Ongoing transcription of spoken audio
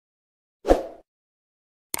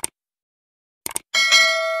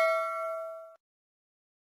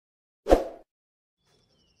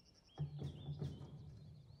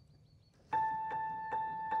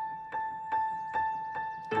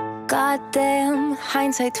Goddamn,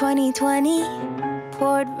 hindsight 2020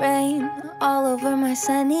 poured rain all over my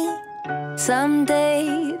sunny.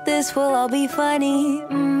 Someday this will all be funny.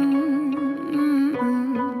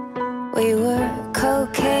 We were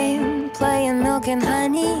cocaine, playing milk and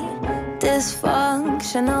honey.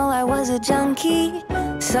 Dysfunctional, I was a junkie.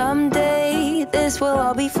 Someday this will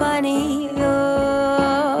all be funny. Oh,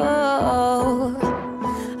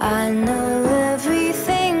 I know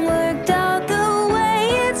everything worked out the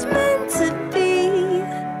way it's meant to be.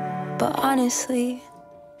 But honestly,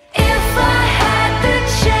 if I had the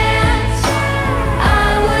chance, I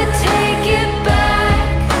would take it back.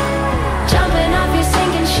 Jumping off your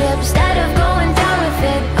sinking ship instead of going down with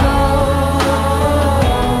it. Oh,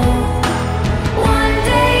 one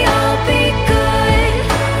day I'll be good.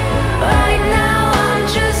 Right now I'm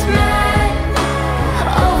just mad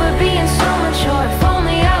over being so mature. If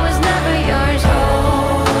only I was never yours.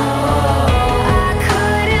 Oh, I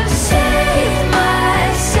could have saved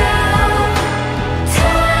myself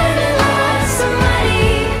time and lots of money.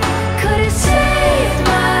 Could have saved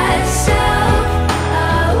myself.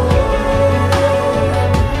 Oh,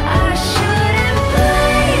 I shouldn't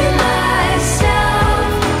blame myself.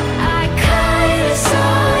 I kinda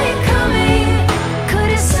saw it coming.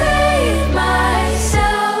 Could have saved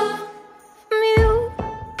myself from you.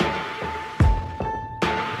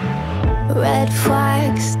 Red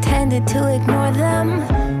flags, tended to ignore them.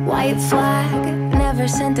 White flag, never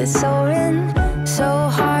sent a soaring. So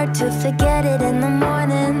hard to forget it in the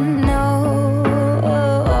morning. No,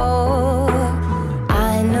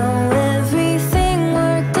 I know everything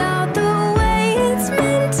worked out the way it's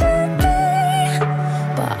meant to be.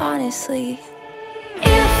 But honestly,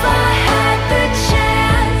 if I had the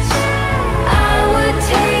chance, I would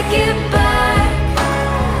take it back.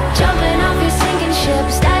 Jumping off your sinking ship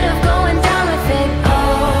instead of going down with it. Oh,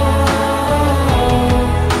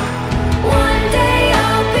 one day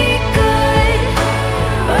I'll be good.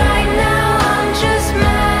 Right now I'm just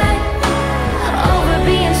mad over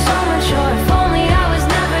being so mature. If only I was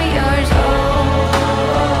never yours. Oh,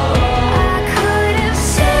 I could have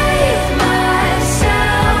saved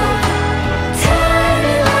myself time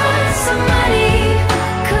and lots of money.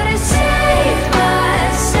 Could have saved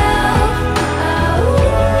myself. Oh,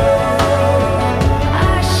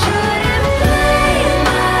 I shouldn't blame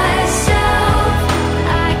myself.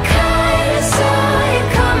 I kinda saw it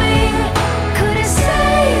coming. Could have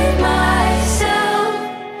saved myself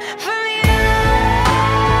from you.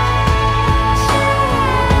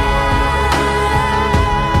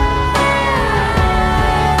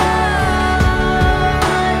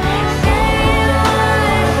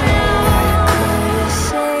 Could have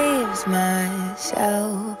saved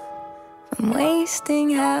myself from wasting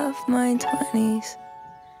half my 20s.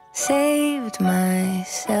 Saved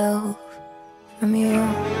myself from you.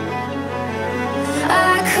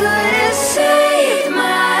 I could have saved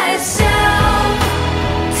myself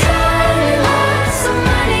time and lots of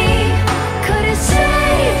money. Could have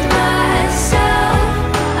saved myself.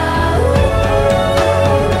 Oh,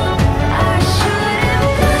 I shouldn't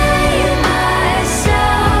blame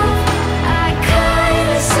myself. I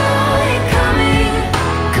kinda saw it coming.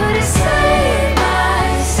 Could have saved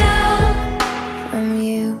myself from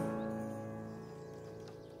you.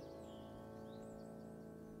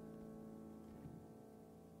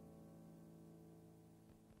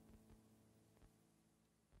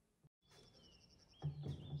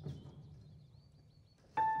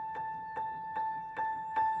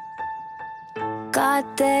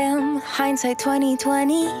 Goddamn, hindsight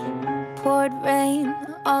 2020 poured rain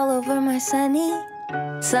all over my sunny.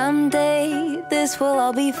 Someday this will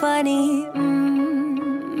all be funny.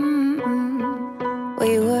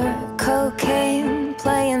 We were cocaine,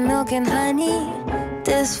 playing milk and honey.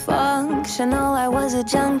 Dysfunctional, I was a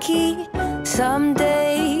junkie.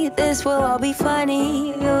 Someday this will all be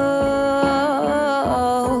funny. Oh,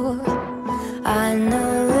 I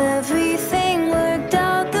know everything worked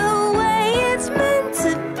out the way it's meant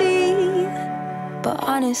to be. But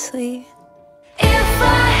honestly, if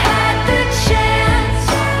I had the chance,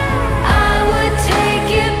 I would take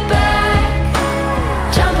it back.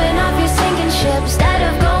 Jumping off your sinking ship instead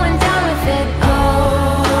of going down with it.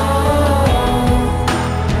 Oh,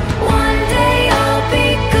 one day I'll be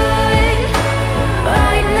good.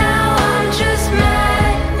 Right now I'm just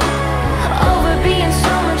mad over being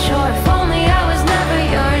so mature. If only I was never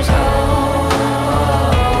yours. Oh,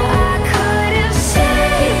 I could have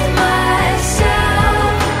saved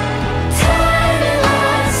myself time and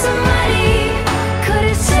lots of money.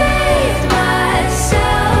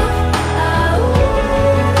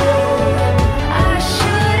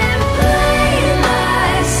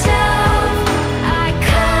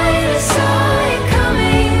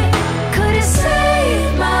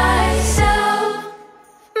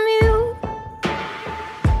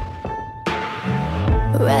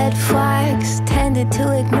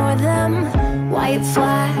 White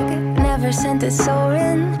flag, never sent it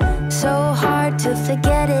soaring. So hard to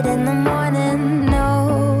forget it in the morning. No,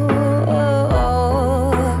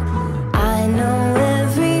 I know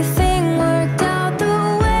everything worked out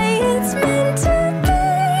the way it's meant to be.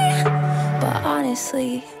 But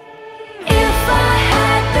honestly, if I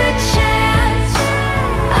had the chance,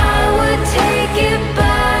 I would take it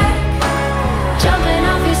back. Jumping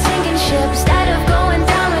off your sinking ship instead of going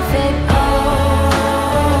down with it. Oh,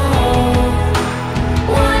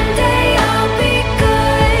 one day I'll be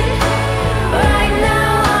good. Right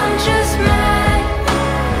now I'm just mad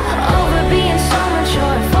over being so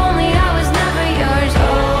mature. If only I was never yours. Oh,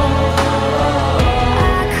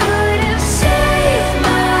 I could have saved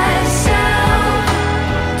myself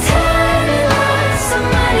time and lots of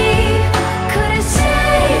money. Could have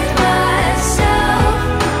saved myself.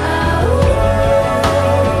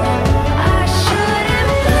 I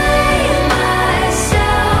shouldn't blame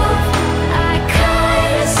myself. I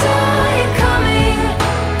kinda saw it coming.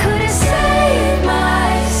 Could have saved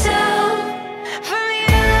myself from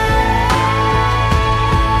you.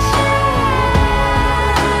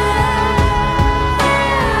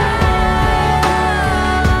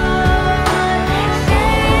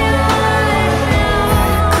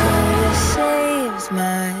 Saved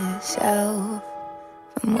myself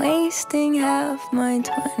from wasting half my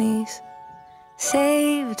 20s.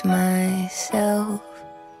 Saved myself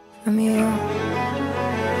from you.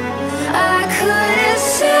 I could have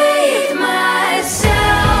saved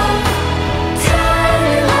myself time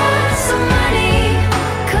and lots of money.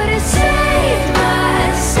 Could have saved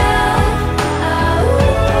myself.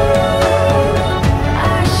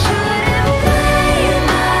 I shouldn't blame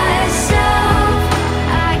myself.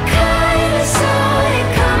 I kinda saw it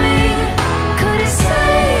coming. Could have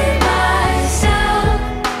saved myself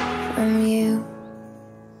from you.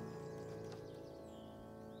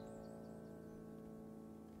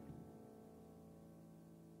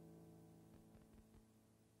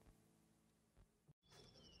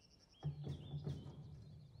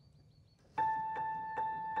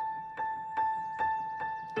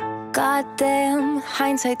 Goddamn,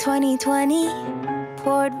 hindsight 2020.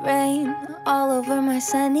 Poured rain all over my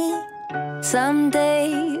sunny. Someday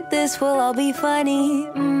this will all be funny.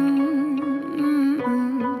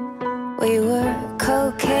 We were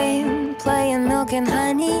cocaine, playing milk and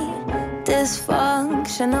honey.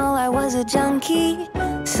 Dysfunctional, I was a junkie.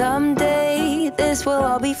 Someday this will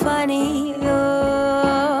all be funny. Oh,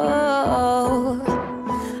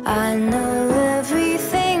 I know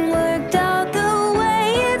everything worked out the way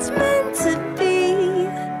it's meant to be.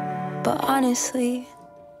 But honestly,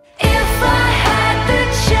 if I had the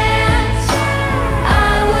chance,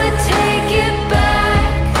 I would take it back.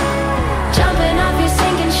 Jumping off your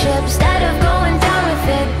sinking ship instead of going down with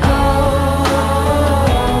it. Oh,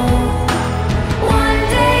 one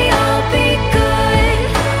day I'll be good.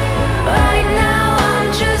 Right now I'm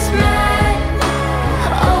just mad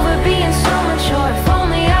over being so mature. If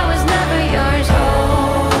only I was never yours.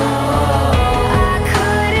 Oh, I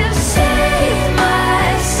could have saved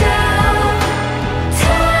myself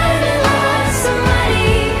time and lots of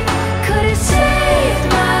money. Could have saved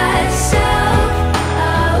myself.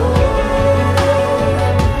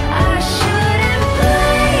 I shouldn't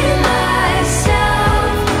blame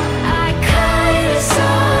myself. I kinda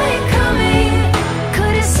saw it coming.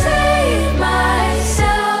 Could have saved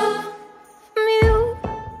myself from you.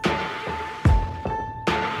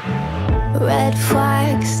 Red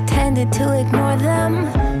flags, tended to ignore them.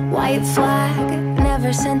 White flag,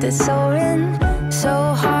 never sent it soaring. So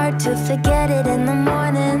hard to forget it in the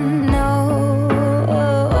morning. No,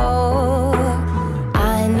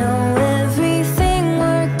 I know everything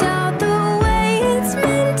worked out the way it's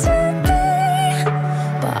meant to be.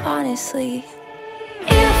 But honestly,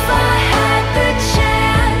 if I had the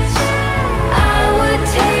chance, I would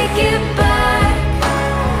take it back.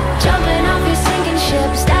 Jumping off your sinking ship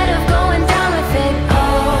instead of going down with it. Oh,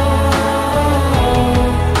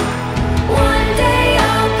 one day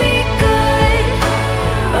I'll be good.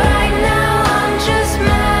 Right now I'm just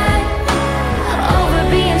mad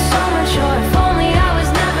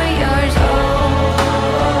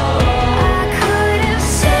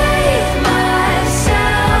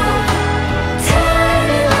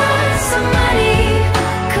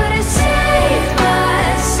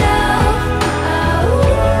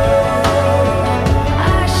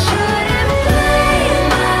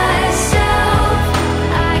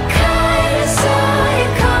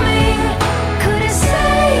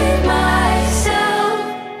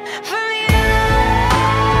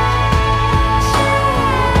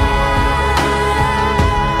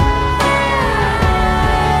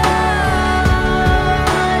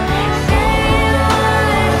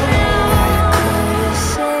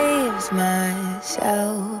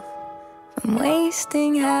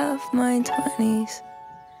wasting half my 20s.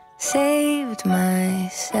 Saved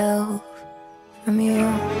myself from you.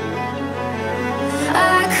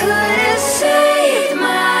 I could have saved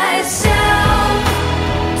myself.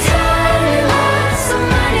 Time and lots of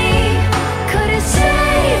money. Could have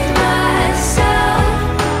saved myself.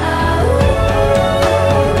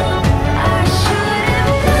 I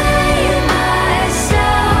shouldn't blame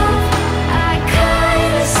myself. I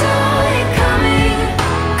kinda saw it coming.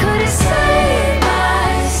 Could have saved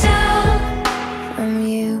myself from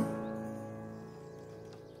you.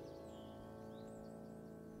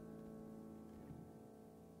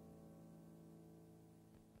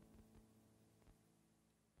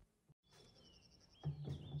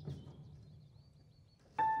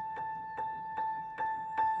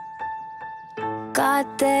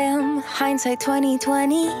 Goddamn, hindsight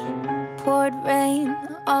 2020. Poured rain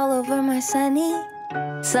all over my sunny.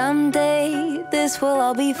 Someday this will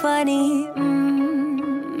all be funny.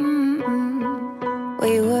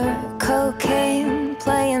 We were cocaine,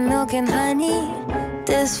 playing milk and honey.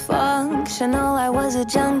 Dysfunctional, I was a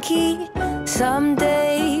junkie.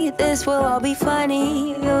 Someday this will all be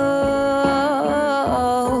funny. Oh,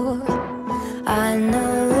 I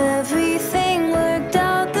know everything worked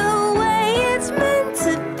out the way it's meant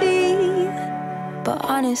to be. But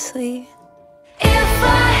honestly, if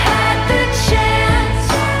I had the chance,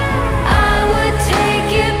 I would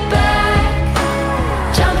take it back.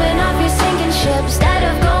 Jumping off your sinking ship instead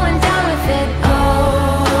of going down with it. Oh,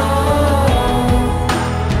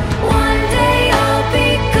 one day I'll be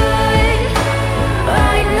good.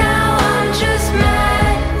 Right now I'm just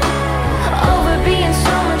mad over being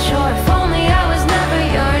so mature. If only I was never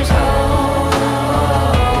yours. Oh,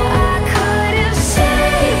 I could have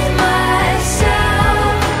saved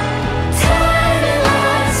myself. Time and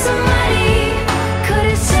lots of money. Could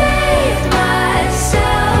have saved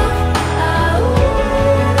myself.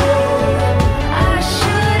 I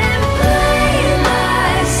shouldn't blame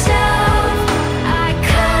myself. I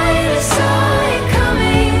kinda saw it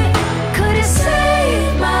coming. Could have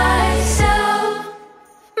saved myself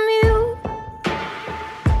from you.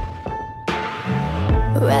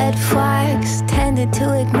 Red flags, tended to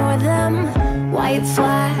ignore them. White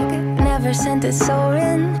flag, never sent a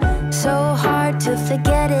soaring. So hard to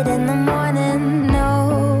forget it in the morning. No,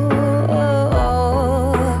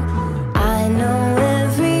 I know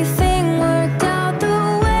everything worked out the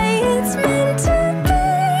way it's meant to be.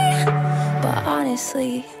 But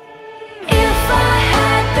honestly, if I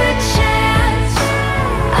had the chance,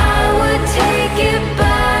 I would take it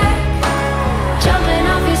back. Jumping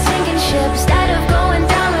off your sinking ship instead of going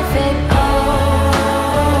down with it. Oh,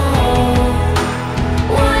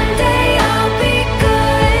 one day I'll be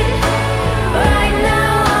good. Right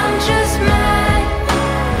now I'm just mad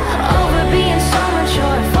over being so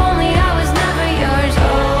mature. If only I was never yours.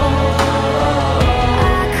 Oh,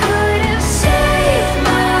 I could have saved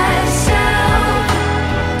myself.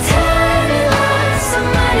 Time and lots of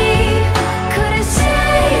money. Could have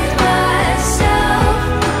saved myself.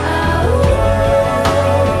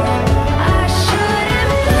 I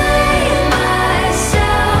shouldn't blame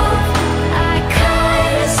myself. I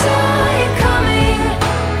kinda saw it coming.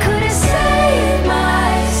 Could have saved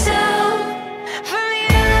myself from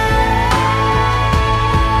you.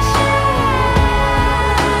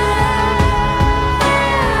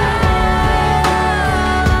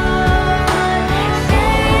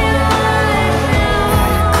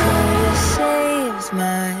 Could have saved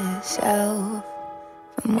myself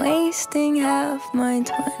from wasting half my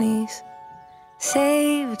 20s.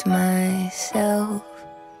 Saved myself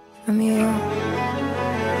from you.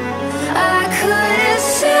 I could have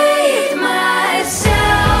saved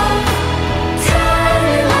myself. Time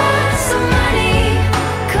and lots of money.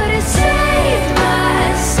 Could have saved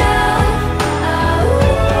myself.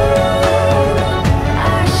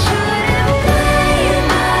 I shouldn't blame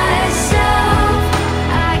myself.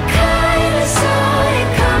 I kinda saw it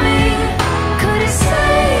coming. Could have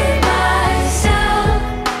saved myself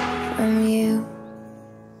from you.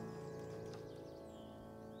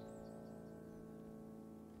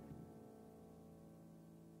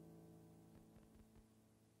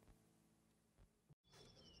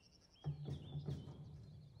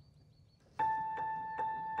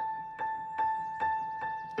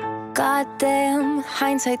 Goddamn,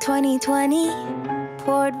 hindsight 2020.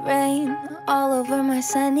 Poured rain all over my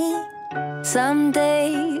sunny. Someday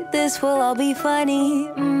this will all be funny.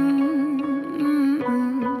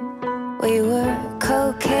 We were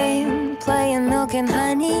cocaine, playing milk and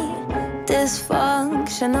honey.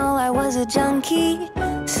 Dysfunctional, I was a junkie.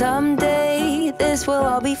 Someday this will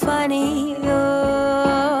all be funny. Oh,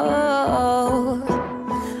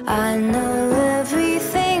 I know every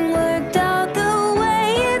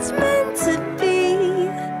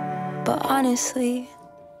honestly,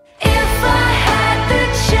 if I had the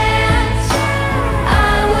chance,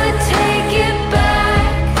 I would take it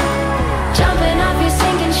back. Jumping off your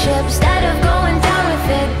sinking ship instead of going down with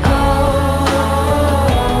it. Oh,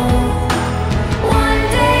 one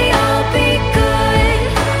day I'll be good.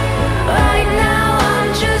 Right now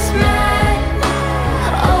I'm just mad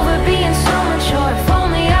over being so mature. If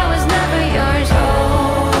only I was never yours.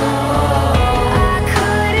 Oh, I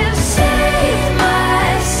could have saved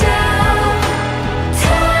myself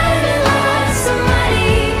time and lots of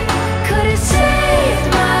money. Could have saved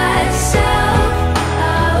myself.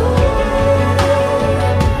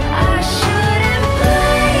 I shouldn't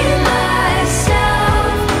blame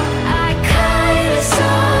myself. I kinda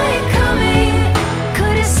saw it coming.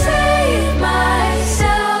 Could have saved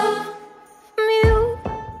myself. Mute.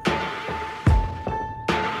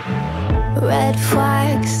 Red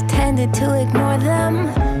flags, tended to ignore them.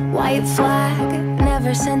 White flag,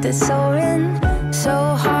 never sent a soaring. So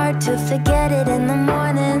hard to forget it in the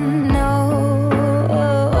morning. No,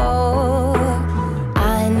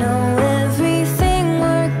 I know everything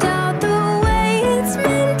worked out the way it's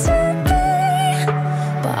meant to be.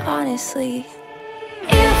 But honestly,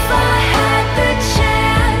 if I had the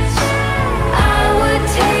chance, I would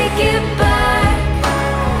take it back.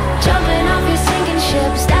 Jumping off your sinking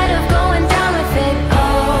ship instead of going down with it. Oh,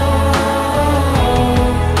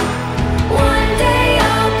 one day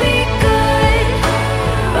I'll be good.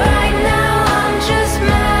 Right now I'm just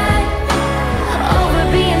mad over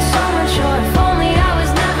being so mature. If only I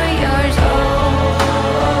was never yours.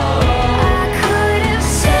 Oh, I could have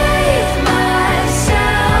saved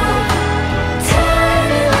myself time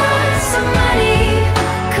and lots of money.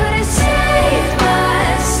 Could have saved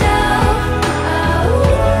myself.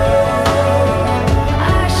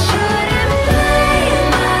 I shouldn't blame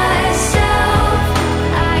myself.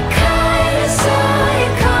 I kinda saw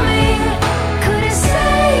it coming. Could have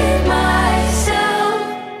saved myself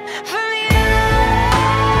from you.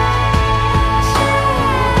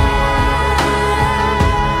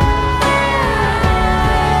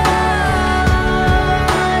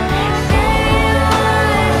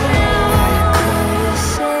 Could have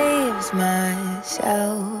saved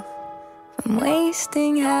myself from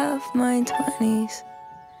wasting half my 20s.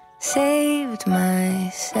 Saved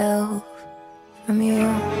myself from you.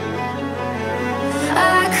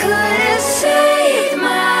 I could have saved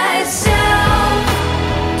myself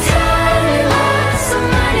time and lots of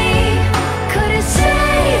money. Could have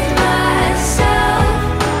saved myself.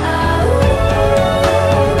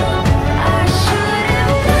 I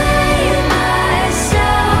shouldn't blame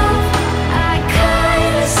myself. I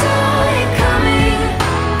kinda saw it coming.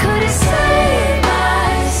 Could have saved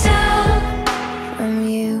myself from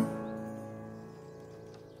you.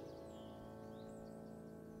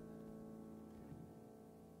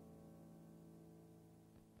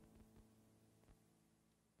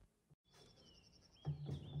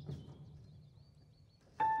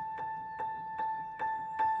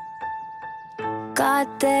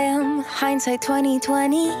 Goddamn, hindsight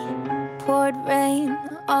 2020. Poured rain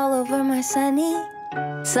all over my sunny.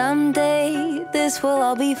 Someday this will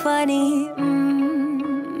all be funny.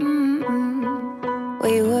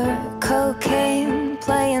 We were cocaine,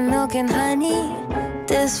 playing milk and honey.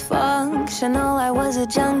 Dysfunctional, I was a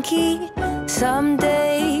junkie.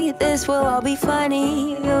 Someday this will all be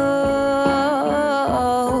funny. Oh,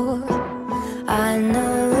 I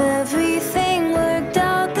know everything worked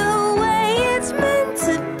out the way it's meant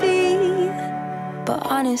to be. But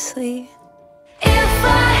honestly, if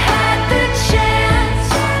I had the chance,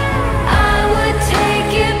 I would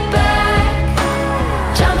take it back.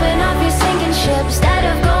 Jumping off your sinking ship instead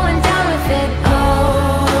of going down with it. Oh,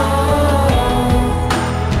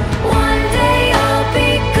 one day I'll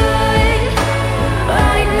be good.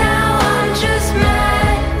 Right now I'm just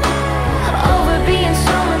mad over being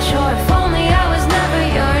so mature. If only I was never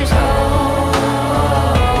yours. Oh,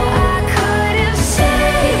 I could have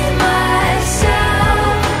saved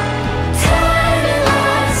myself time and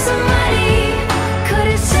lots of money. Could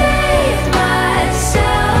have saved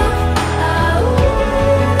myself.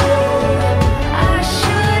 I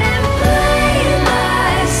shouldn't blame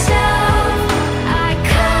myself. I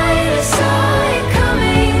kinda saw it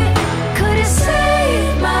coming. Could have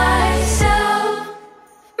saved myself.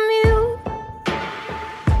 Mute.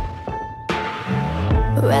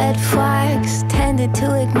 Red flags, tended to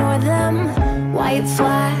ignore them. White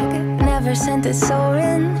flag, never sent a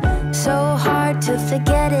soaring. So hard to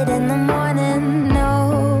forget it in the morning. No,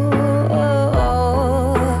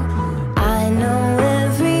 I know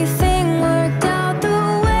everything worked out the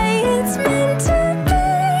way it's meant to be.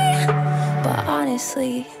 But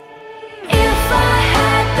honestly, if I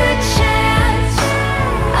had the chance,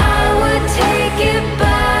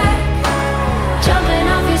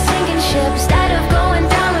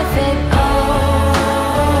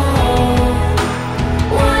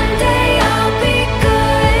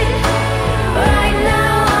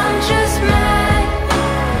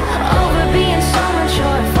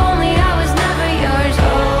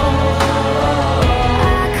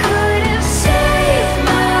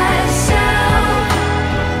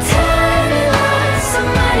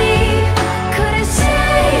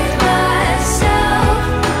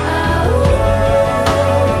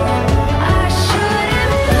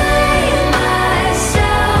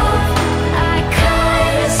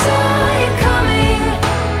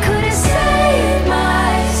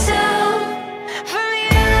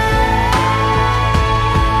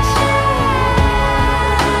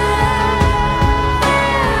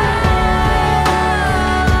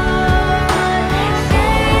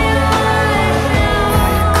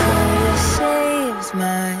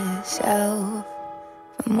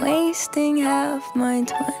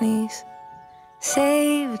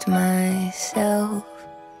 saved myself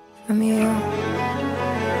from you.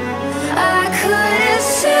 I could have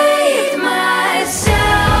saved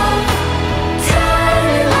myself. Time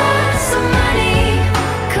and lots of money.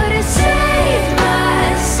 Could have saved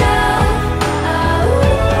myself.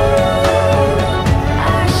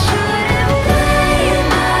 I shouldn't blame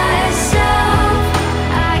myself.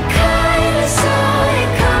 I kinda saw it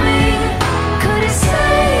coming. Could have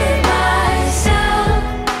saved myself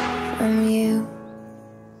from you.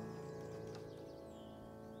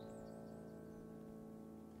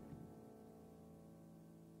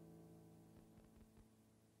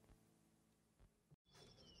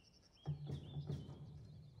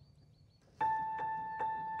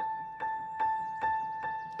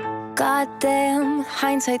 Goddamn,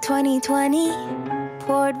 hindsight 2020.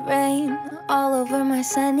 Poured rain all over my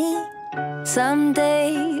sunny.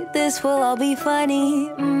 Someday this will all be funny.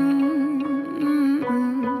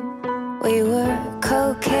 We were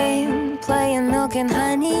cocaine, playing milk and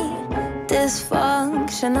honey.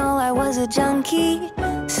 Dysfunctional, I was a junkie.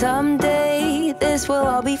 Someday this will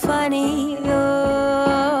all be funny. Oh,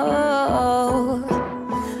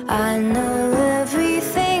 I know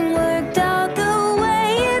everything worked out the way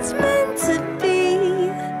it's meant to be.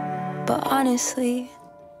 But honestly,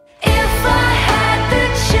 if I had the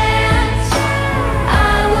chance,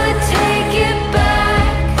 I would take it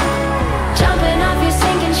back. Jumping off your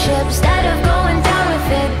sinking ship instead of going down with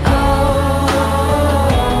it. Oh,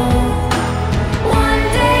 one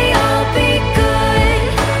day I'll be good.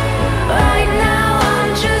 Right now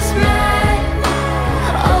I'm just mad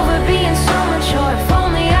over being so mature. If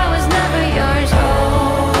only I was never yours.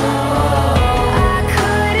 Oh, I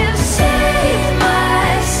could have saved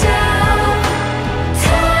myself.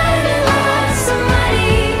 Time and lots of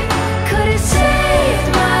money. Could have saved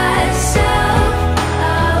myself.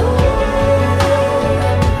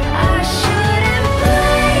 I shouldn't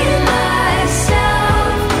blame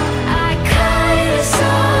myself. I kinda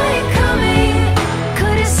saw it coming.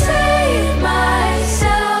 Could have saved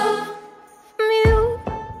myself. Mute.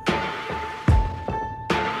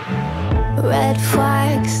 Red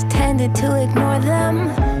flags, tended to ignore them.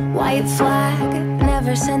 White flag,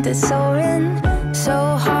 never sent it soaring. So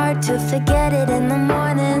hard to forget it in the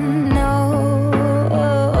morning. No,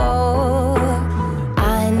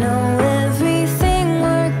 I know everything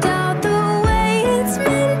worked out the way it's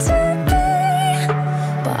meant to be.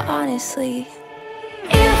 But honestly,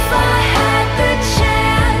 if I had the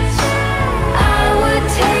chance, I would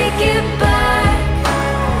take it back.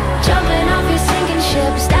 Jumping off your sinking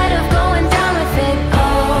ship instead of going down with it. Oh,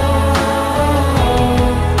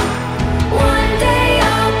 one day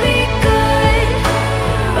I'll be good.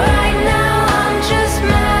 Right now I'm just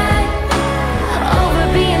mad over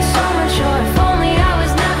being so mature. If only I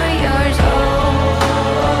was never yours. Oh,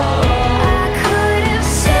 I could have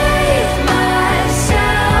saved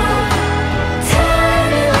myself.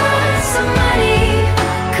 Time and lots of money.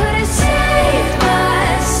 Could have saved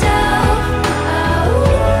myself.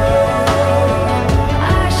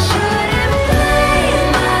 I shouldn't blame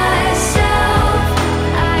myself.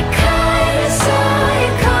 I kinda saw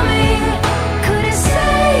it coming. Could have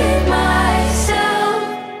saved myself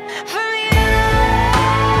from you.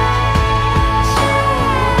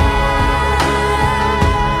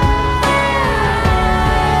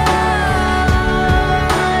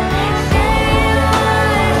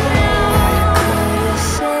 Could have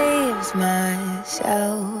saved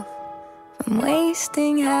myself from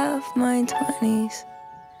wasting half my 20s.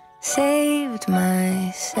 Saved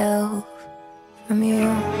myself from you.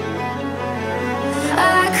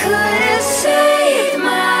 I could have saved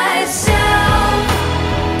myself.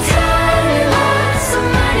 Time and lots of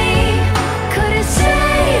money. Could have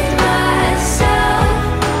saved myself.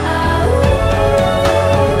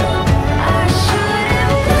 I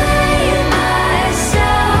shouldn't blame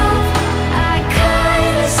myself. I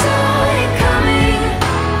kinda saw it coming.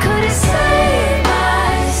 Could have saved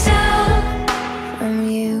myself from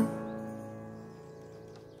you.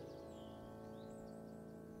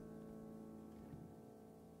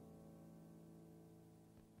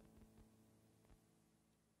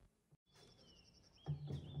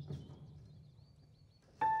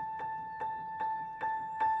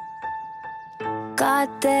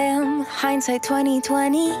 Goddamn, hindsight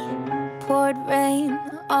 2020. Poured rain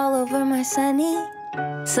all over my sunny.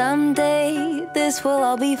 Someday this will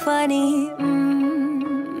all be funny.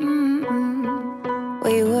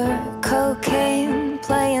 We were cocaine,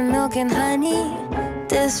 playing milk and honey.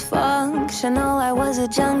 Dysfunctional, I was a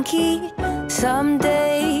junkie.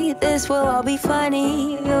 Someday this will all be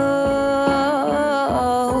funny. Oh,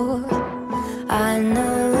 I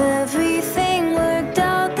know everything worked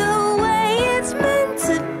out the way it's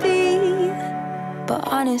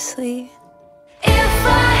honestly, if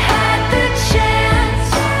I had the chance,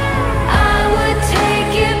 I would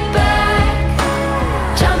take it back.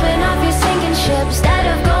 Jumping off your sinking ship instead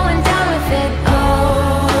of going down with it.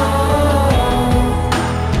 Oh,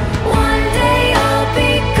 one day I'll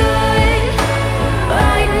be good.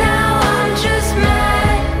 Right now I'm just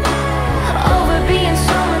mad over being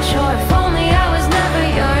so mature. If only I was never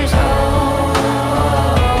yours. Oh,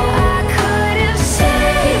 I could have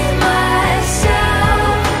saved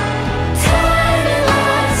myself time and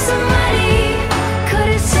lots of money. Could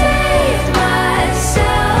have saved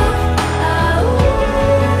myself.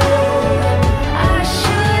 I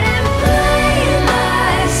shouldn't blame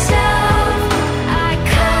myself. I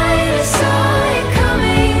kinda saw it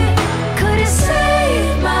coming. Could have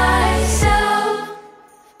saved myself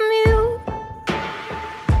from you.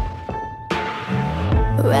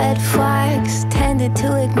 Red flags, tended to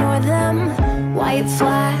ignore them. White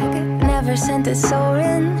flag, never sent a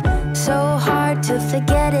soaring. So hard to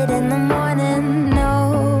forget it in the morning. No,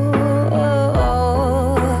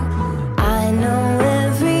 I know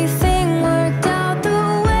everything worked out the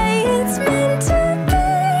way it's meant to be.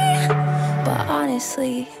 But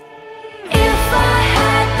honestly, if I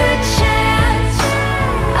had the chance,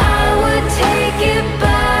 I would take it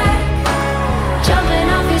back. Jumping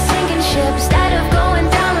off your sinking ship instead of going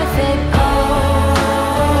down with it. Oh,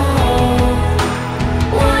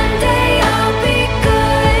 one day I'll be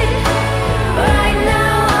good. Right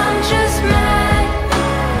now I'm just mad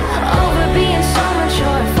over being so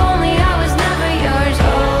mature. If only I was never yours.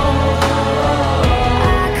 Oh,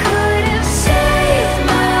 I could have saved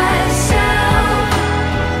myself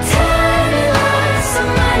time and lots of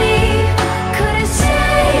money. Could have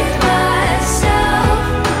saved myself.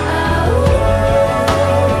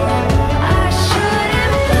 I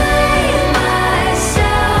shouldn't blame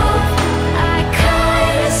myself. I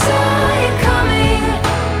kinda saw it coming.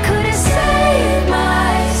 Could have saved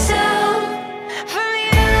myself from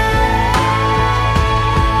you.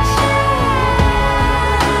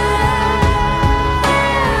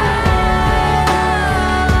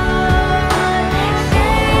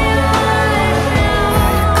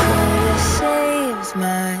 Could have saved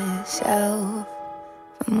myself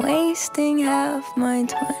from wasting half my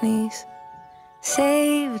 20s.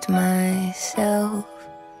 Saved myself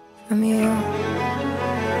from you.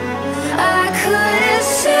 I could have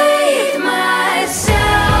saved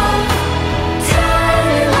myself time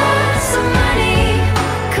and lots of money.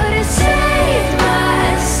 Could have saved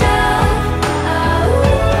myself.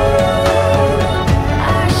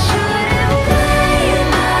 I shouldn't blame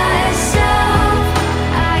myself.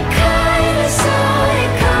 I kinda saw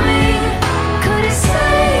it coming. Could have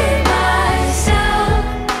saved myself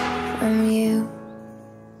from you.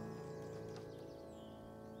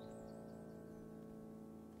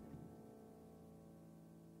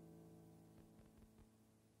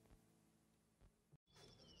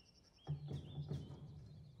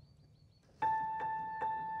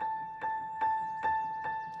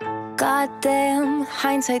 Goddamn,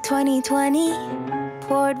 hindsight 2020.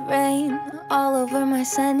 Poured rain all over my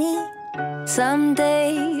sunny.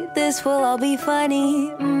 Someday this will all be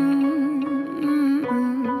funny.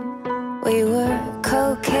 We were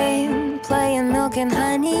cocaine, playing milk and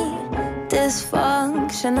honey.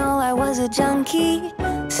 Dysfunctional, I was a junkie.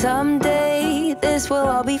 Someday this will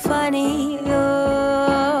all be funny. Oh,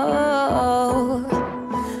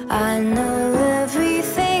 I know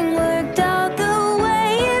everything worked out the way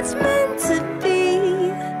it's meant to be.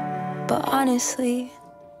 But honestly,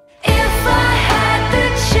 if I had the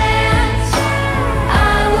chance,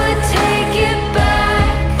 I would take it back.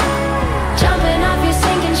 Jumping off your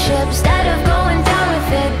sinking ship instead of going down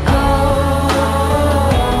with it. Oh,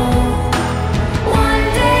 one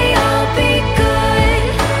day I'll be good.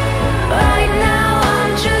 Right now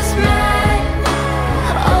I'm just mad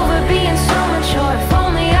over being so mature. If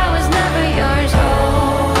only I was never yours. Oh,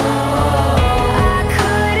 I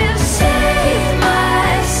could have saved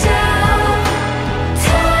myself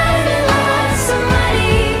time and lots of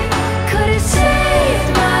money. Could have saved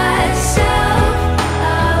myself.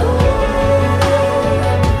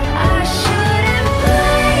 I shouldn't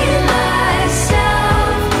blame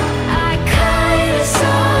myself. I kinda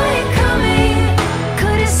saw it coming.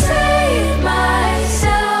 Could have saved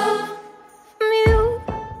myself from you.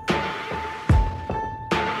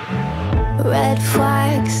 Red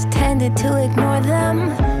flags, tended to ignore them.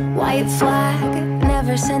 White flag,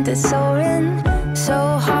 never sent a soaring. So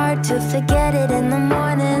hard to forget it in the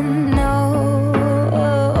morning. No,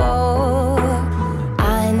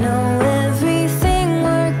 I know everything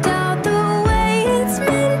worked out the way it's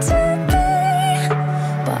meant to be.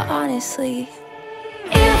 But honestly,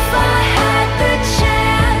 if I had the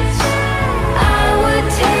chance,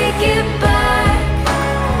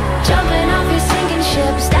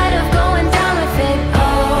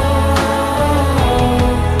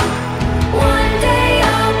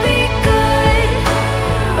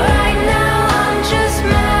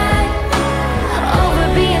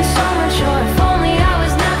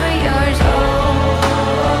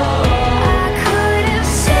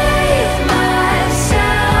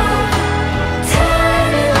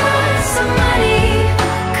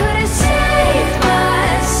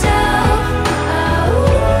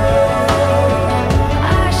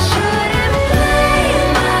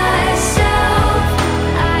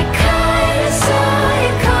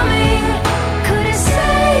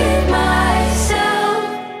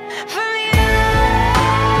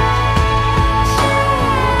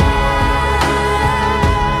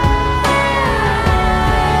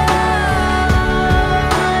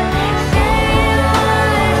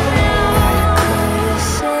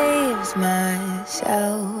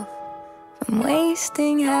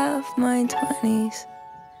 wasting half my 20s.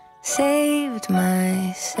 Saved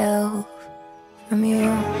myself from you.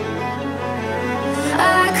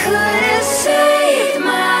 I could have saved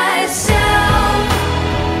myself.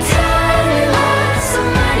 Time and lots of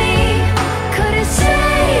money. Could have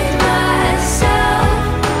saved myself.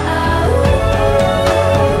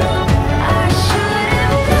 I should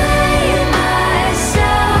have blamed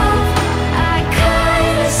myself. I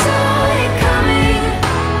kinda saw it coming.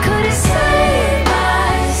 Could have saved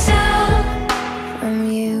myself from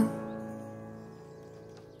you.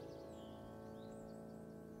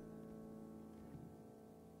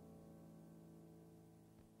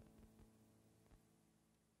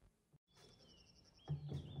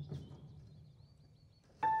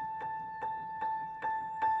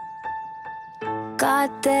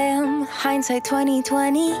 Goddamn, hindsight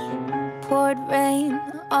 2020. Poured rain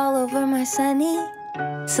all over my sunny.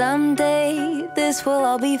 Someday this will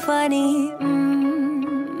all be funny.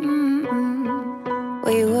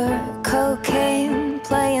 We were cocaine,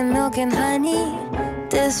 playing milk and honey.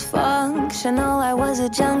 Dysfunctional, I was a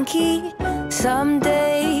junkie.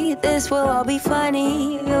 Someday this will all be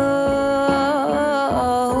funny. Oh,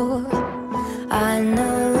 I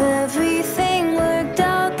know everything worked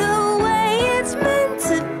out the way it's meant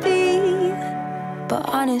to be. But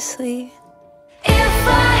honestly, if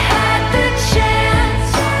I had the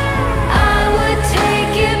chance, I would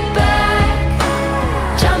take it back.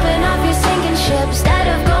 Jumping off your sinking ship instead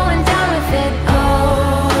of going down with it. Oh,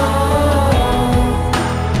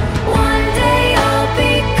 one day I'll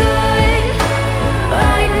be good.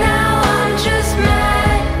 Right now I'm just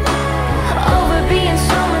mad over being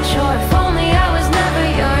so mature. If only I was never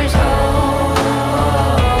yours. Oh,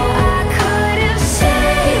 I could have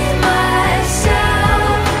saved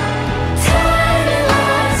myself. Time and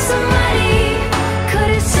lots of money.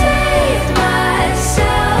 Could have saved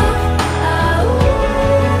myself.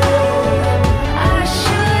 I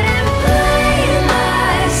should have blamed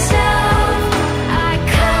myself. I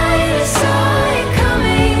kinda saw it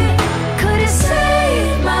coming. Could have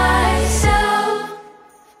saved myself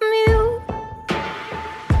from you.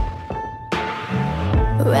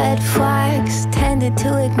 Red flags, tended to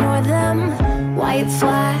ignore them. White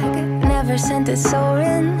flag, never sent it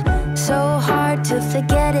soaring. So hard to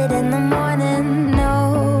forget it in the morning. No,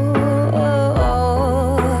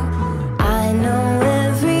 I know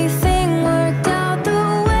everything worked out the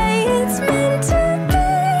way it's meant to be.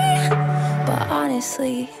 But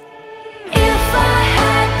honestly, if I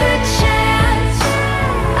had the chance,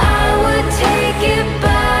 I would take it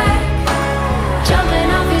back. Jumping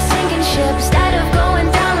off your sinking ship instead of going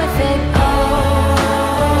down with it. Oh,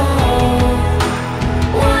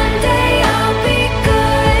 one day I'll be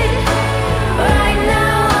good. Right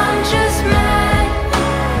now I'm just mad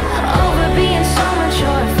over being so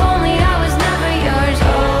mature. If only I was never yours.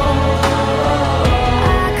 Oh,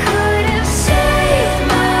 I could have saved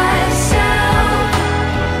myself.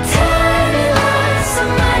 Time and lots of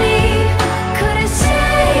money. Could have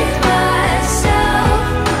saved myself.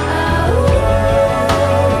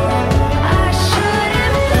 I should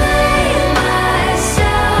have blamed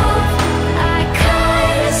myself. I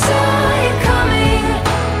kinda saw it coming.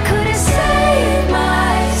 Could have saved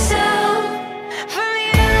myself from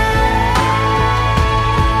you.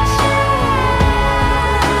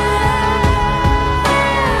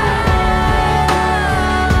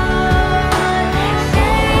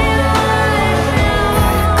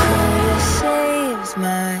 Could have saved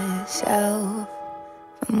myself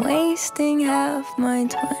from wasting half my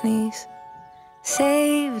 20s.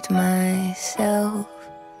 Saved myself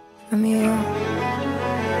from you.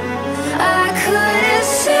 I could have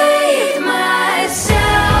saved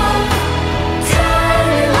myself. Time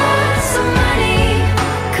and lots of money.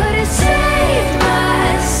 Could have saved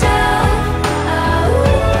myself.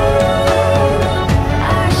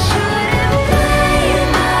 I should have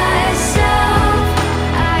blamed myself.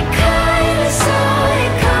 I kinda saw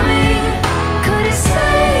it coming. Could have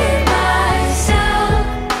saved myself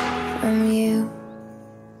from you.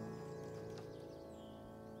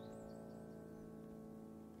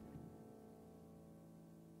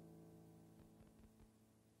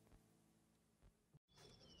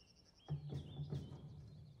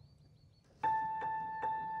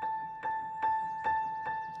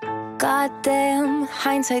 Goddamn,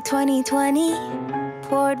 hindsight 2020.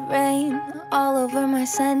 Poured rain all over my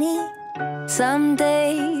sunny. Someday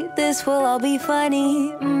this will all be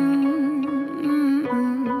funny.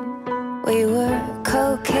 We were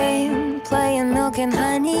cocaine, playing milk and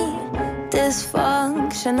honey.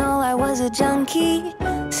 Dysfunctional, I was a junkie.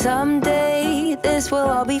 Someday this will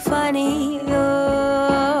all be funny.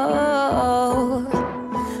 Oh,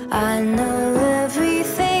 I know every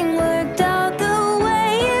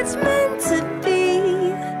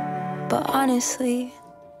honestly,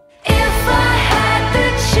 if I had the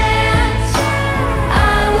chance,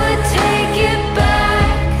 I would take it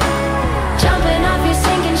back. Jumping off your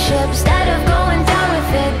sinking ship instead of going down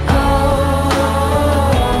with it. Oh,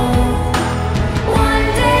 one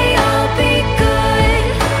day I'll be good.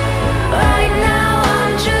 Right now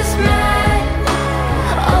I'm just mad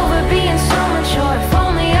over being so mature. If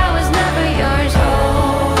only I was never yours. Oh,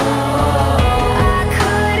 I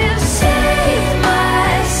could have saved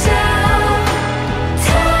myself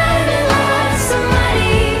time and lots of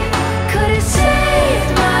money. Could have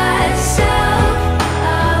saved myself.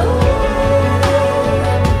 Oh,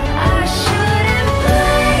 I shouldn't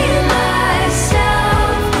blame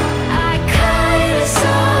myself. I kinda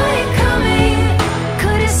saw it coming.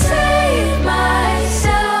 Could have saved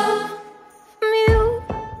myself from you.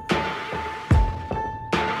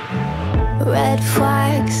 Red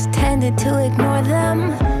flags, tended to ignore them.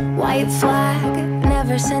 White flag,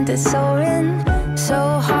 never sent a soaring. So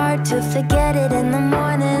hard to forget it in the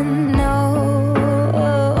morning. No,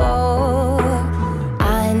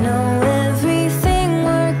 I know everything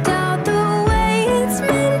worked out the way it's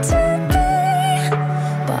meant to be.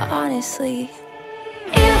 But honestly,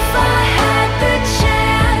 if I had the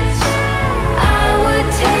chance, I would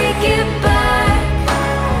take it back.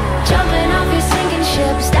 Jumping off your sinking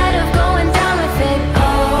ship instead of going down with it. Oh,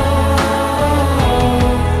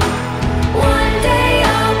 one day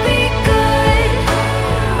I'll be good.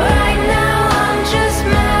 Right now I'm just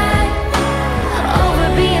mad over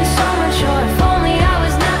being so mature. If only I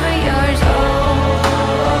was never yours.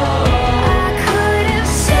 Oh, I could have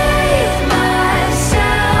saved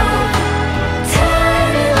myself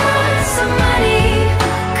time and lots of money.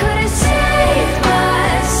 Could have saved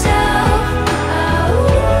myself. Oh,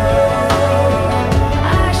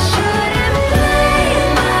 I shouldn't blame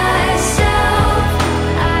myself.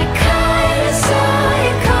 I kinda saw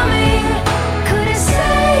it coming. Could have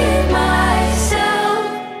saved myself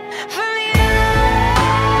from you.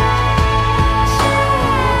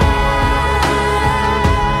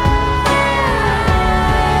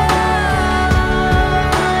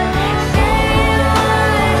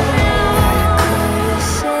 Could have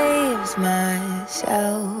saved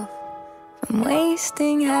myself from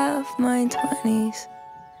wasting half my 20s.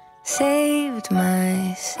 Saved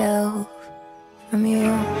myself from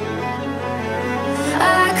you.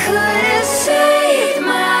 I could have saved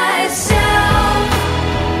myself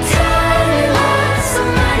time and lots of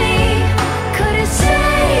money. Could have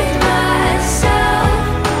saved myself.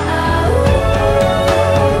 Oh,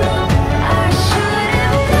 I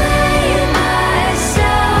shouldn't blame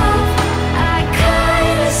myself. I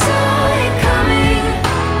kinda saw it coming.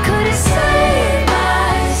 Could have saved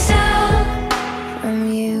myself from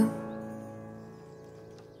you.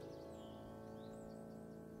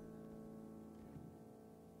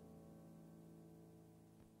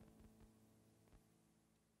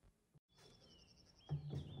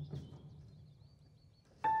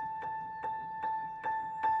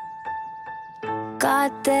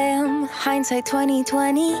 Goddamn, hindsight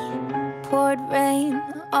 2020. Poured rain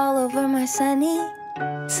all over my sunny.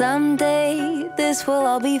 Someday this will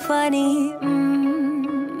all be funny.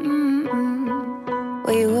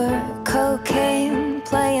 We were cocaine,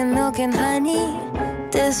 playing milk and honey.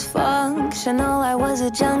 Dysfunctional, I was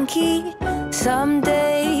a junkie.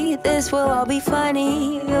 Someday this will all be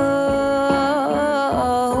funny. Oh,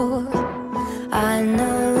 I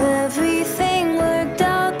know everything worked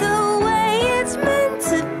out the way it's meant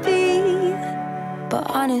to be. But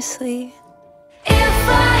honestly, if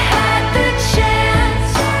I had the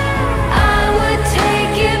chance, I would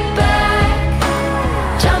take it back.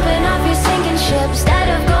 Jumping off your sinking ship instead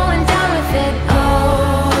of going down with it. Oh,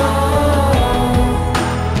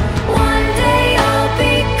 one day I'll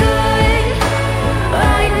be good.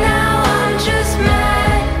 Right now I'm just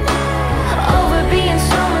mad over being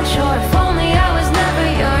so mature. If only I was never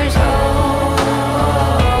yours. Oh,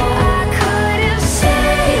 I could have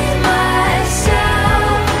saved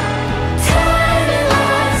myself time and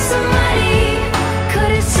lots of money.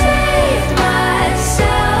 Could have saved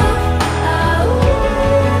myself. Oh,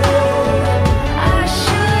 I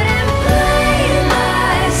shouldn't blame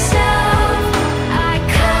myself. I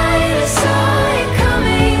kinda saw it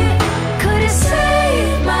coming. Could have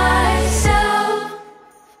saved myself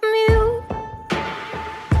from you.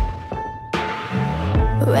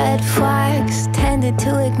 Red flags, tended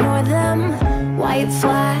to ignore them. White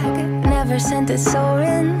flag, never sent a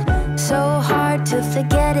soaring. So hard to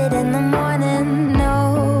forget it in the morning. No,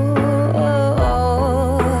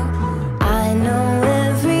 I know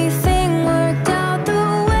everything worked out the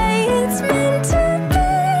way it's meant to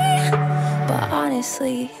be. But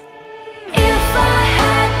honestly, if I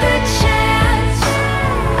had the chance,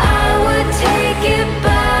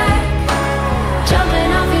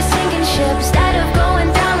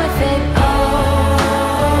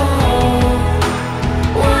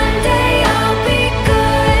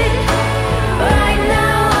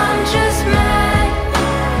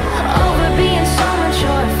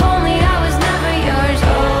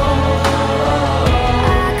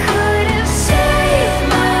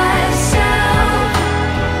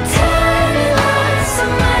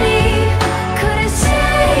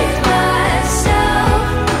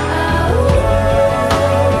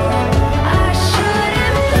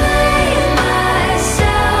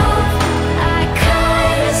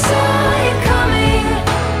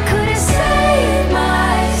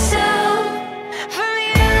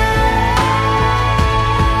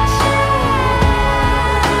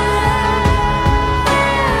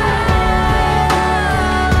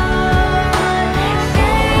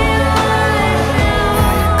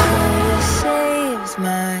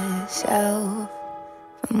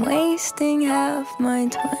 I'm wasting half my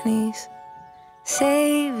 20s.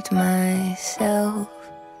 Saved myself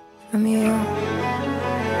from you.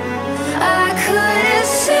 I could have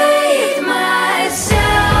saved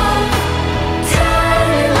myself.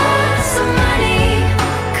 Time and lots of money.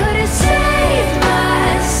 Could have saved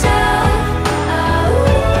myself.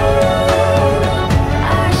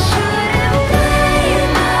 I shouldn't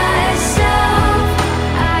blame myself.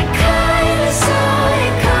 I kinda saw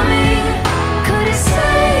it coming. Could have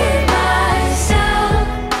saved myself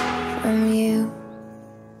from you.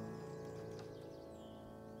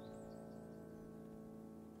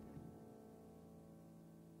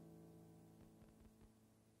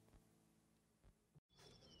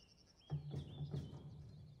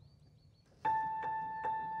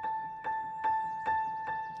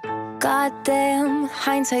 Goddamn,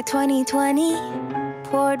 hindsight 2020.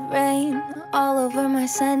 Poured rain all over my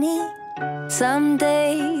sunny.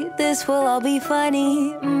 Someday this will all be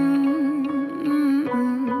funny.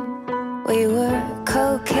 We were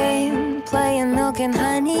cocaine, playing milk and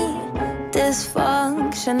honey.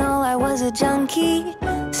 Dysfunctional, I was a junkie.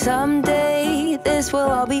 Someday this will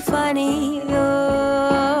all be funny. Oh,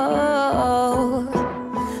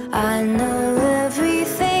 I know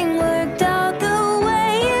everything worked out the way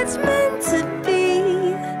it's meant to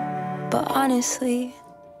be. But honestly,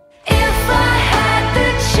 if I had the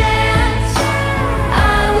chance,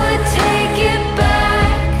 I would take it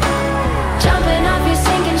back. Jumping off your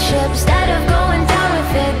sinking ship instead of going down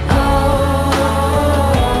with it. Oh,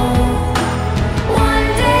 one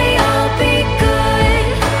day I'll be good.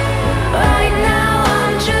 Right now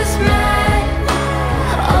I'm just mad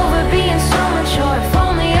over being so mature. If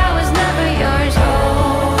only I was never yours.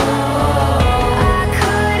 Oh, I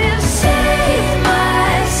could have saved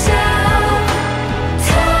myself.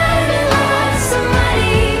 Time and lots of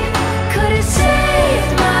money. Could have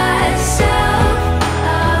saved myself.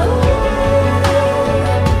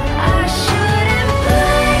 I shouldn't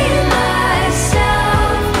blame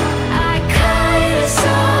myself. I kinda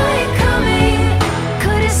saw it coming.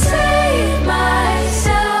 Could have saved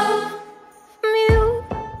myself from you.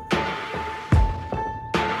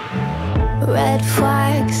 Red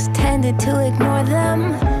flags, tended to ignore them.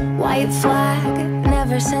 White flag,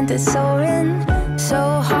 never sent it soaring. So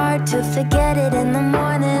hard to forget it in the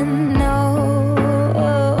morning. No,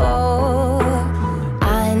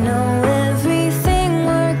 I know everything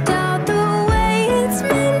worked out the way it's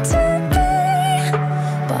meant to be.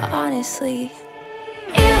 But honestly,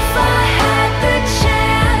 if I had the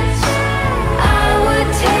chance, I would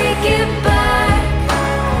take it back.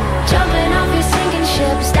 Jumping off your sinking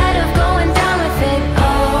ship instead of going down with it.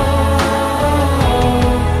 Oh,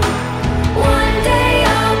 one day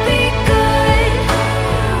I'll be good.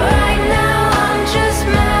 Right now I'm just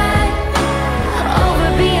mad over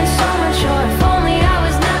being so mature. If only I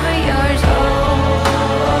was never yours. Oh,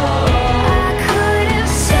 I could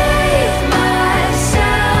have saved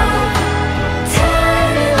myself.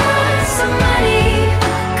 Time and lots of money.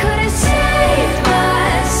 Could have saved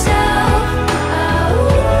myself.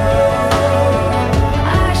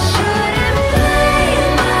 I shouldn't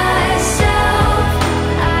blame myself.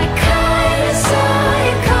 I kinda saw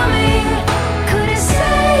it coming. Could have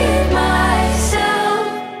saved myself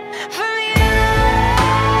from you. I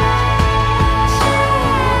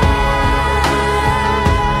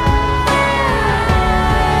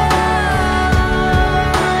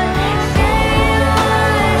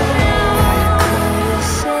could have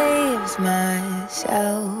saved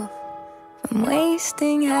myself from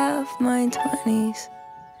wasting half my 20s.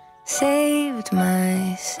 Saved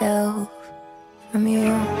myself from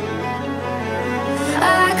you.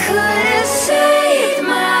 I could have saved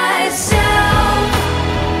myself.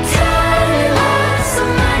 Time and lots of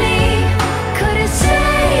money. Could have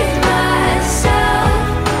saved myself.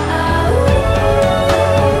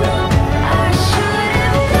 I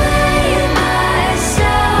shouldn't blame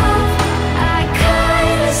myself. I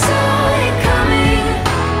kinda saw it coming.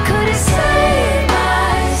 Could have saved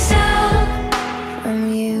myself from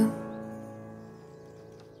you.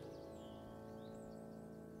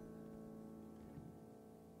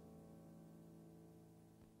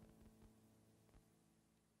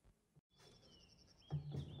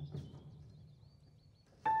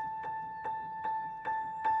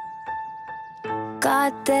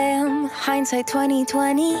 Goddamn, hindsight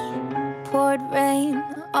 2020. Poured rain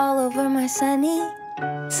all over my sunny.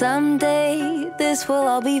 Someday this will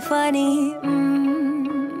all be funny.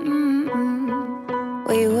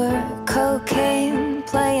 We were cocaine,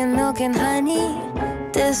 playing milk and honey.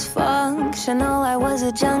 Dysfunctional, I was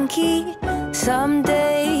a junkie.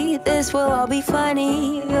 Someday this will all be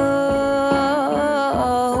funny. Oh,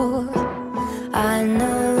 I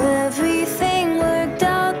know everything worked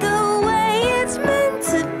out the way it's meant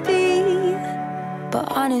to be. But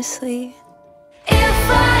honestly, if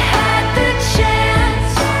I had the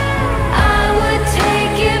chance, I would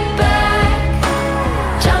take it back.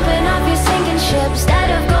 Jumping off your sinking ship instead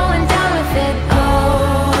of going down with it.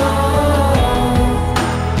 Oh,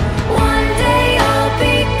 one day I'll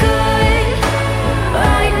be good.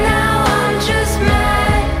 Right now I'm just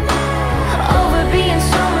mad over being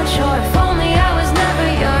so mature. If only I was never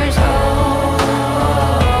yours. Oh,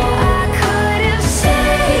 I could have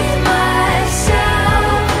saved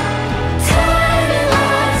myself time and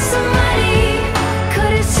lots of money.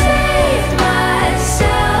 Could have saved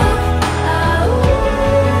myself. Oh,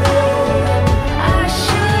 I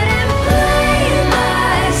shouldn't blame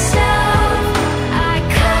myself. I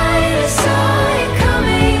kinda saw it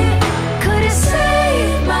coming. Could have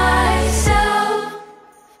saved myself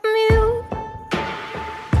from you.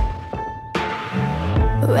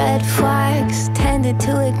 Red flags, tended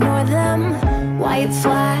to ignore them. White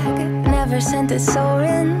flag, never sent it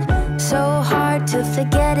soaring. So hard to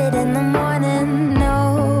forget it in the morning. No,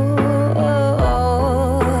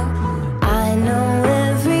 I know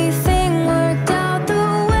everything worked out the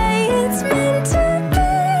way it's meant to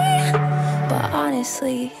be. But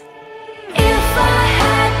honestly, if I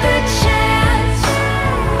had the chance,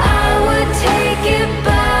 I would take it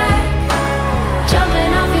back.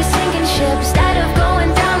 Jumping off your sinking ship instead of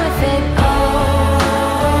going down with it. Oh,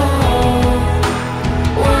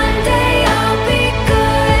 one day I'll be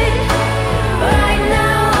good. Right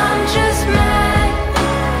now I'm just mad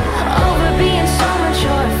over being so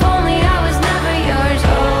mature. If only I was never yours.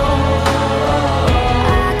 Oh,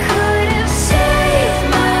 I could have saved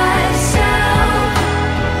myself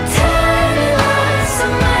time and lots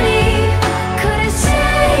of money. Could have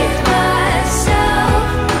saved myself.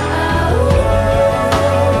 Oh,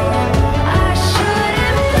 I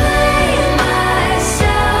shouldn't blame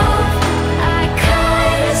myself. I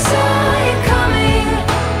kinda saw it coming.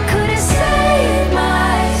 Could have saved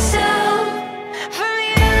myself from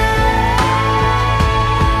you.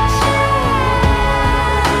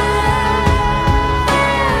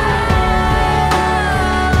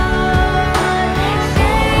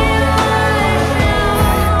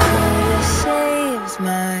 Could have saved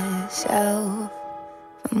myself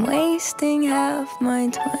from wasting half my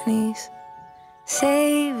 20s.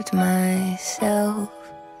 Saved myself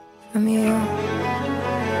from you.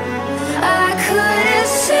 I could have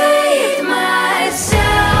saved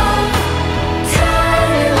myself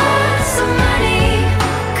time and lots of money.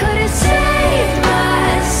 Could have saved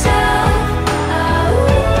myself. Oh,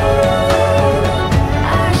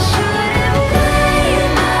 I shouldn't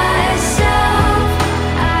blame myself.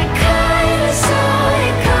 I kinda saw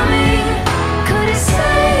it coming. Could have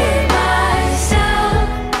saved myself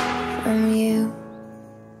from you.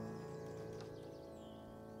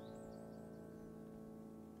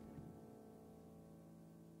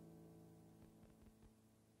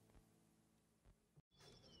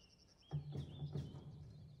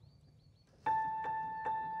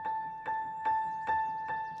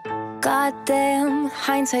 Goddamn,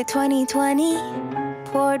 hindsight 2020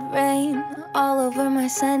 poured rain all over my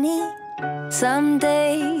sunny.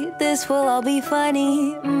 Someday this will all be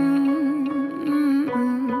funny.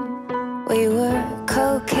 We were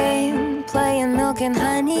cocaine, playing milk and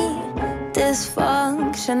honey.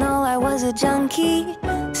 Dysfunctional, I was a junkie.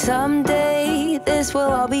 Someday this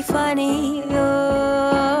will all be funny.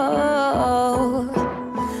 Oh,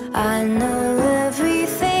 I know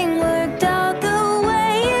everything worked out the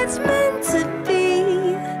way it's meant to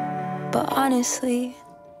be. But honestly,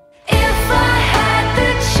 if I had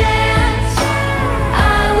the chance,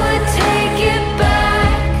 I would take it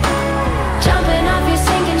back. Jumping off your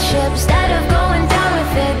sinking ship instead of going down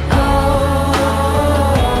with it. Oh,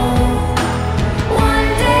 one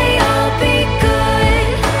day I'll be good.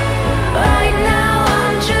 Right now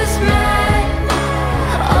I'm just mad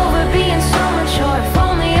over being so mature. If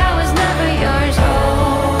only I was never yours. Oh,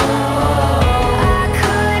 I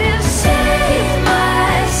could have saved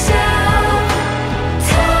myself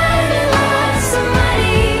time and lots of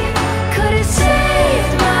money. Could have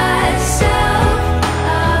saved myself.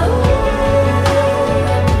 Oh,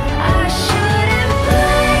 I shouldn't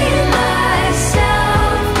blame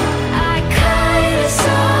myself. I kinda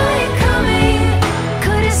saw it coming.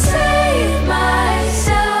 Could have saved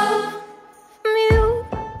myself from you.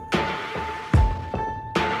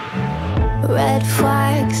 Red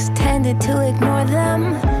flags, tended to ignore them.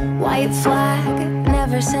 White flag,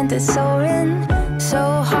 never sent it soaring. So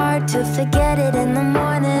hard to forget it in the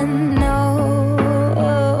morning. No,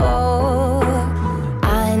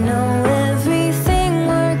 I know everything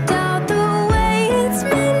worked out the way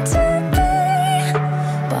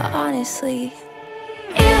honestly,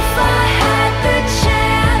 if I had the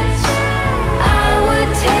chance, I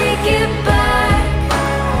would take it back.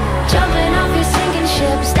 Jumping off your sinking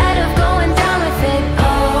ship instead of going down with it. Oh,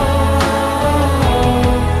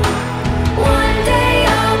 one day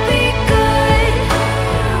I'll be good.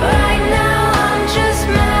 Right now I'm just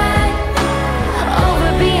mad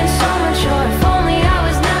over being so mature. If only I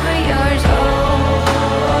was never yours. Oh,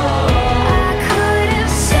 I could have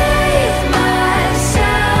saved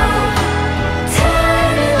myself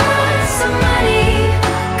time and lots of money.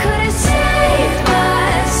 Could have saved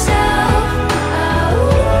myself.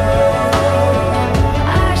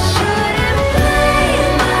 I shouldn't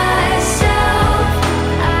blame myself.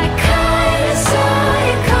 I kinda saw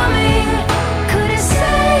it coming. Could have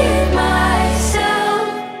saved myself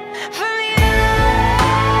from you.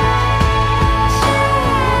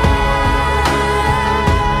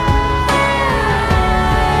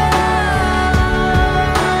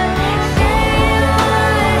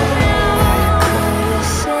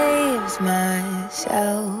 Saved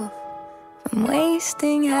myself from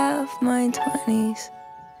wasting half my 20s.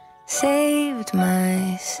 Saved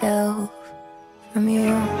myself from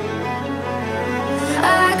you.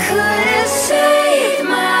 I could have saved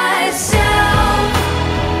myself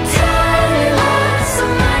time and lots of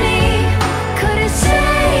money. Could have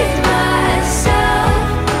saved myself.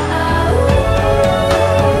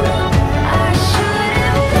 I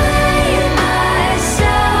shouldn't blame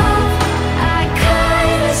myself. I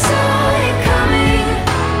kinda saw it coming.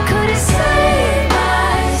 Could have saved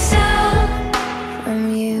myself from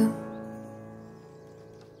you.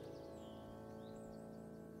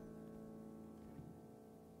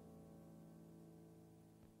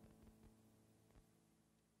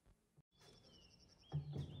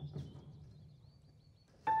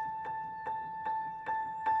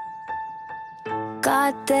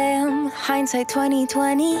 Goddamn, hindsight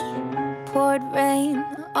 2020 poured rain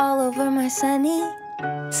all over my sunny.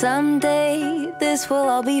 Someday this will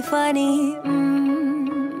all be funny.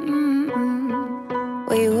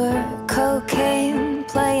 We were cocaine,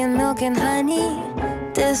 playing milk and honey.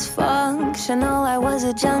 Dysfunctional, I was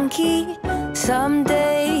a junkie.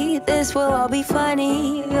 Someday this will all be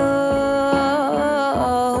funny. Oh,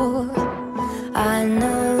 I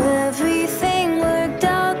know everything worked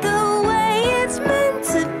out the way it's meant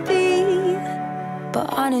to be. But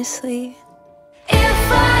honestly, if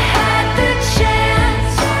I had the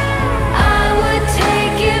chance, I would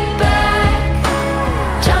take it back.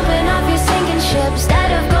 Jumping off your sinking ship instead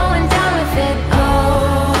of going down with it. Oh,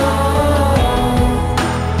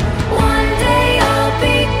 one day I'll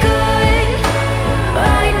be good.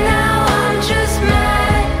 Right now I'm just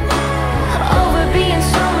mad over being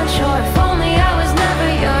so mature. If only I was never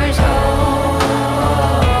yours. Oh,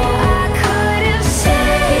 I could have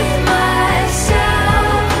saved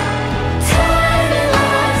myself time and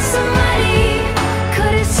lots of money.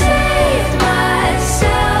 Could have saved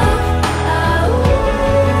myself.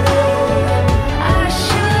 I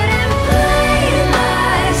shouldn't blame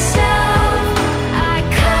myself. I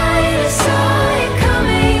kinda saw it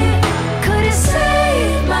coming. Could have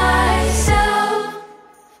saved myself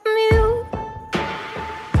from you.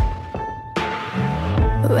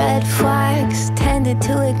 Red flags, tended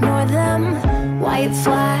to ignore them. White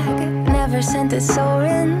flag, never sent it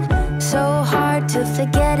soaring. So hard to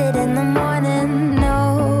forget it in the morning. No,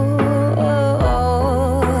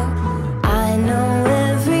 I know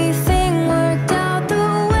everything worked out the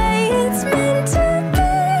way it's meant to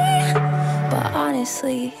be. But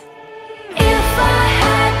honestly, if I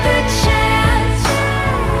had the chance,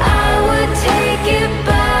 I would take it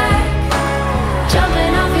back.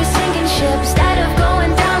 Jumping off your sinking ship instead of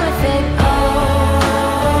going down with it. Oh,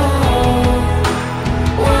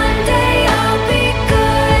 one day I'll be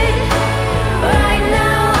good. Right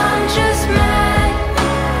now I'm just mad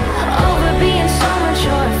over being so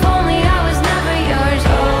mature. If only I was never yours.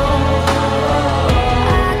 Oh,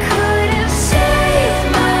 I could have saved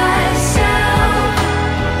myself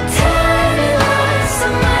time and lots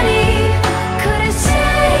of money. Could have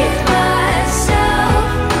saved myself.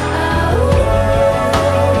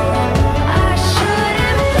 I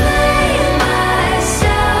shouldn't blame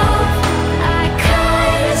myself. I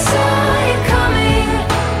kinda saw it coming.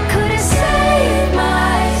 Could have saved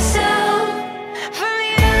myself from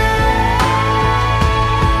you.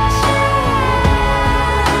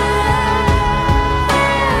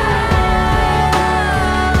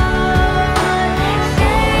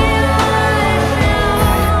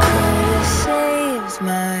 Saved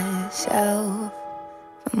myself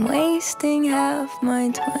from wasting half my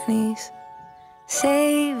 20s.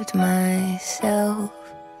 Saved myself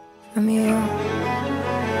from you.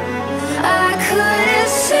 I could have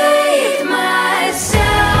saved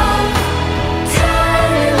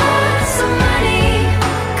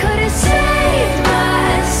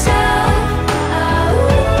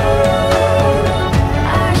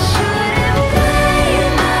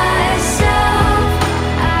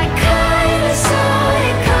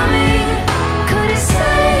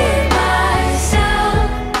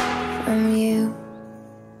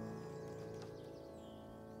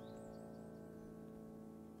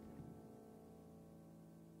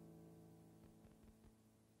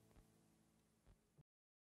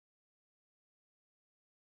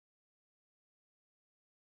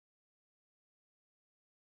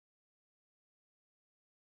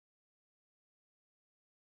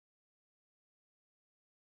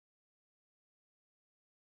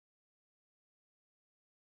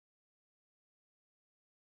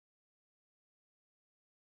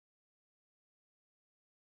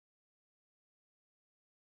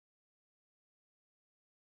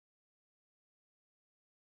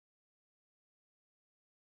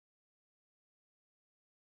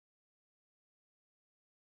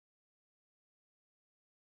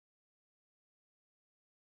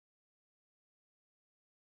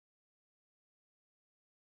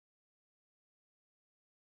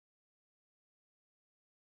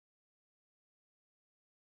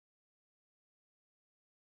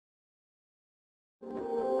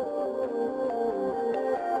you.